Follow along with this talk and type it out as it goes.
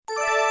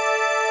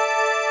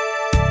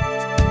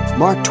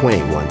Mark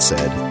Twain once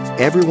said,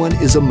 "Everyone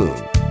is a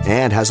moon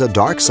and has a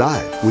dark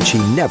side which he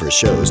never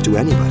shows to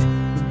anybody."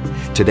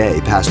 Today,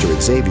 Pastor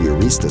Xavier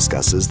Reese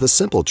discusses the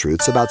simple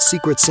truths about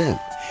secret sin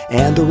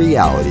and the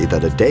reality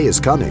that a day is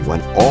coming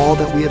when all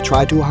that we have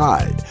tried to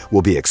hide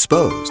will be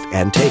exposed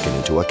and taken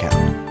into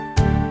account.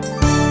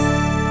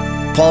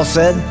 Paul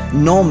said,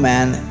 "No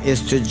man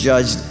is to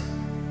judge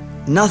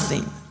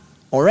nothing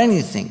or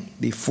anything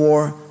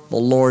before the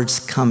Lord's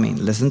coming."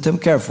 Listen to him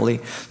carefully.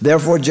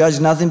 "Therefore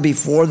judge nothing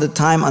before the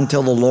time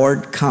until the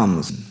Lord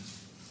comes."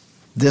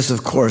 This,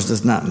 of course,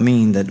 does not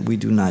mean that we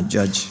do not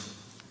judge.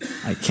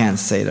 I can't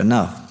say it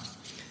enough.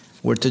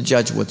 We're to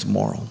judge what's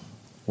moral,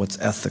 what's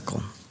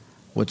ethical,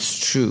 what's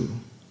true,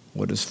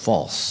 what is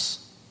false.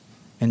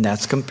 And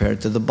that's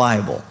compared to the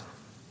Bible,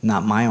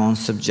 not my own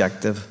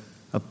subjective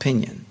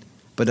opinion,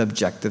 but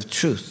objective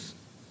truth.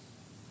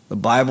 The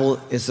Bible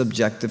is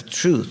objective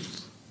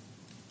truth.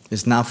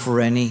 It's not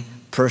for any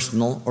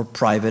personal or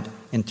private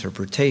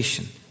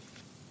interpretation.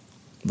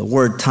 The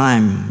word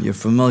time, you're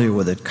familiar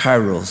with it,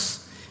 kairos.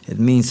 It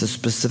means a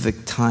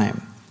specific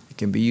time. It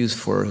can be used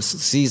for a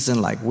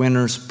season like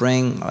winter,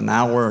 spring, an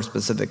hour, a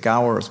specific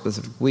hour, a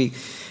specific week.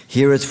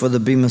 Here it's for the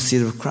bema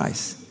seat of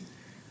Christ.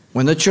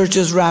 When the church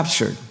is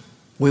raptured,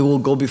 we will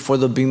go before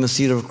the bema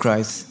seat of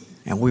Christ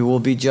and we will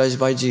be judged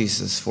by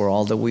Jesus for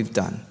all that we've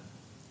done.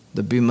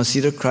 The bema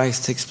seat of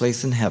Christ takes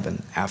place in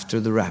heaven after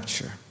the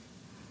rapture.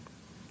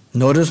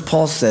 Notice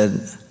Paul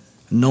said,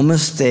 no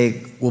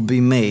mistake will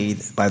be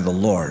made by the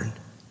Lord.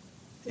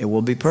 It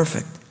will be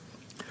perfect.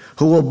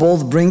 Who will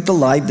both bring to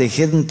light the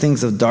hidden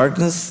things of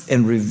darkness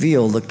and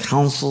reveal the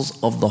counsels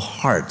of the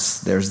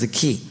hearts. There's the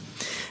key.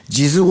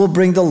 Jesus will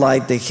bring to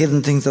light the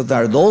hidden things of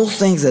darkness, those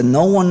things that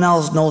no one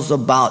else knows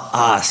about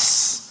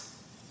us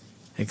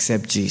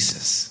except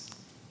Jesus.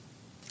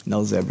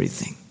 Knows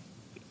everything.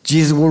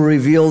 Jesus will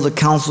reveal the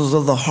counsels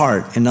of the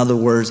heart. In other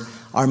words,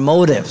 our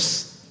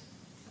motives.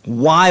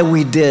 Why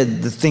we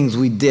did the things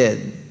we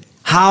did.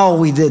 How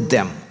we did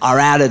them. Our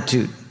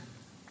attitude.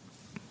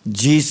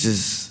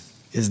 Jesus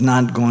is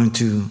not going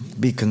to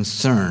be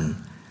concerned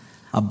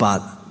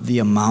about the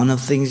amount of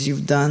things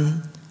you've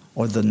done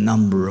or the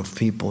number of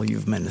people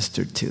you've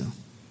ministered to.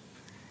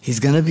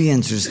 He's going to be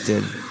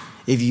interested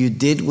if you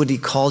did what he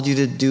called you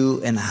to do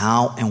and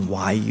how and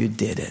why you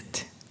did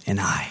it.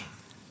 And I.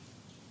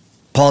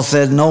 Paul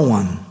said no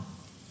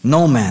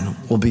man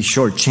will be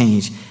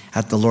shortchanged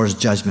at the Lord's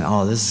judgment.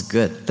 Oh, this is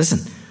good.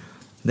 Listen,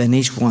 then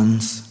each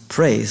one's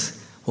praise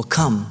will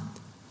come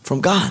from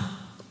God.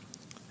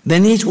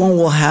 Then each one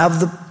will have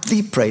the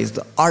praise,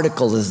 the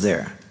article is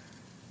there,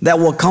 that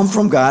will come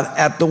from God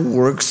at the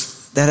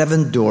works that have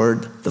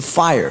endured the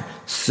fire,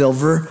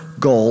 silver,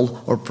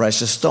 gold, or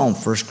precious stone,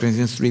 1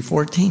 Corinthians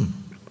 3:14.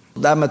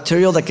 That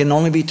material that can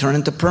only be turned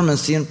into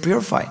permanency and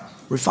purified,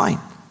 refined.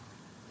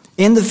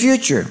 In the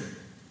future,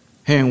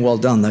 hearing, "Well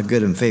done, thy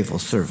good and faithful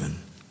servant."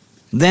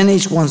 Then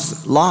each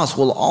one's loss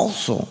will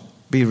also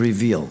be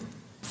revealed.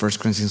 1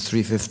 Corinthians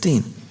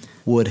 3:15.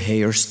 Wood,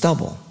 hay, or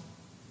stubble.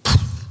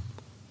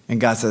 And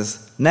God says,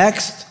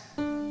 next.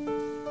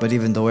 But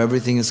even though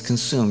everything is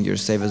consumed, you're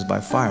saved as by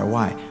fire.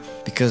 Why?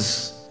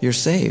 Because you're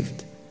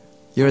saved.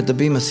 You're at the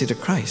bema seat of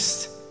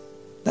Christ.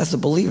 That's a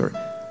believer.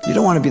 You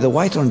don't want to be the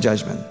white throne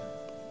judgment.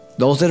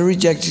 Those that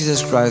reject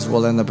Jesus Christ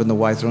will end up in the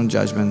white throne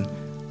judgment,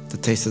 the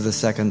taste of the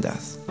second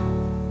death.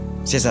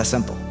 It's just that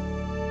simple.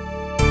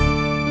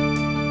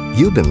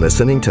 You've been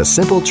listening to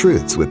Simple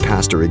Truths with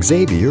Pastor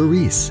Xavier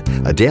Reese,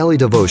 a daily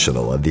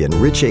devotional of the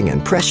enriching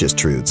and precious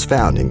truths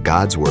found in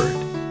God's Word.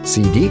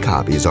 CD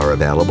copies are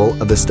available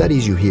of the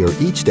studies you hear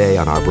each day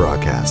on our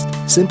broadcast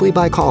simply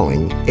by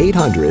calling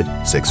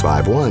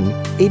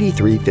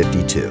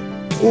 800-651-8352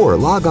 or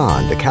log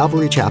on to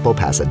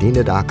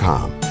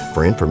CalvaryChapelPasadena.com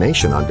for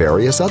information on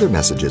various other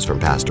messages from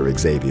Pastor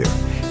Xavier.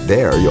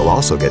 There, you'll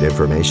also get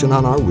information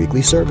on our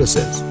weekly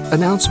services,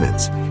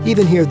 announcements,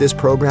 even hear this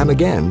program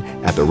again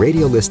at the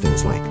radio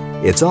listings link.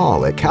 It's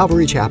all at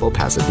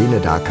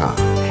CalvaryChapelPasadena.com.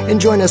 And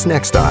join us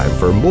next time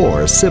for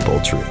more Simple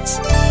Truths.